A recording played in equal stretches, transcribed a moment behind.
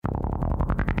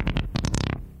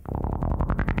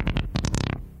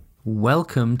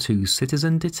Welcome to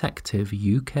Citizen Detective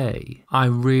UK. I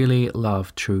really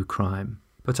love true crime,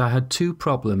 but I had two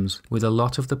problems with a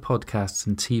lot of the podcasts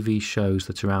and TV shows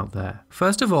that are out there.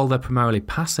 First of all, they're primarily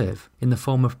passive, in the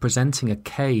form of presenting a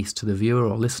case to the viewer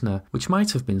or listener which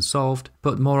might have been solved,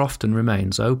 but more often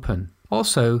remains open.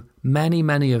 Also,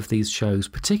 many of these shows,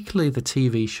 particularly the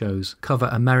TV shows, cover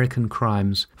American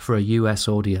crimes for a US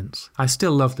audience. I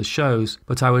still love the shows,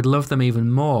 but I would love them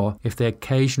even more if they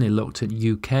occasionally looked at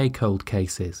UK cold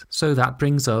cases. So that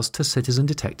brings us to Citizen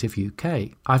Detective UK.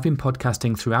 I've been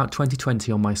podcasting throughout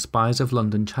 2020 on my Spies of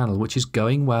London channel, which is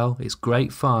going well, it's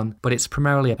great fun, but it's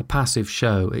primarily a passive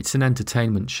show, it's an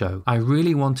entertainment show. I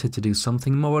really wanted to do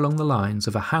something more along the lines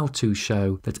of a how-to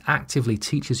show that actively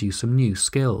teaches you some new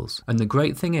skills. And the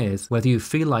great thing is, whether you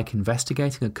feel like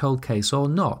investigating a cold case or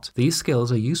not, these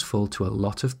skills are useful to a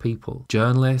lot of people.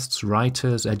 Journalists,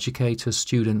 writers, educators,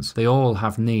 students, they all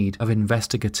have need of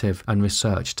investigative and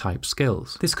research type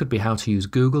skills. This could be how to use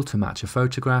Google to match a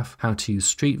photograph, how to use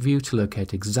Street View to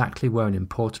locate exactly where an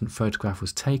important photograph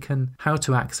was taken, how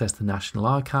to access the National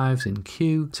Archives in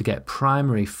Kew to get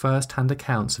primary first-hand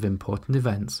accounts of important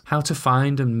events, how to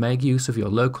find and make use of your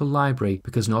local library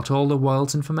because not all the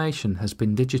world's information has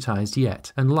been digitized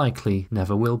yet, and likely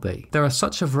never will be. There are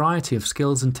such a variety of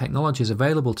skills and technologies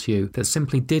available to you that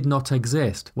simply did not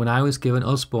exist when I was given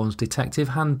Usborne's Detective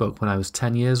Handbook when I was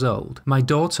 10 years old. My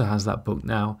daughter has that book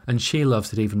now, and she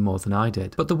loves it even more than I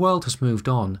did. But the world has moved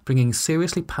on, bringing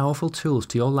seriously powerful tools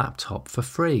to your laptop for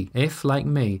free. If, like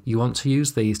me, you want to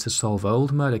use these to solve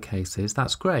old murder cases,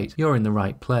 that's great, you're in the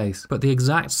right place. But the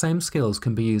exact same skills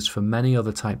can be used for many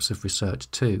other types of research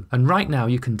too. And right now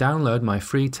you can download my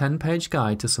free 10-page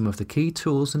guide to some of the key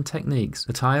tools and techniques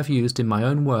that I have used in my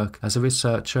own work as a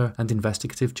researcher and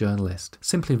investigative journalist.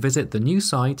 Simply visit the new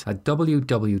site at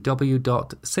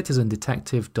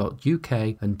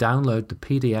www.citizendetective.uk and download the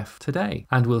PDF today.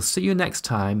 And we'll see you next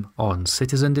time on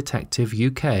Citizen Detective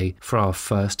UK for our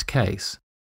first case.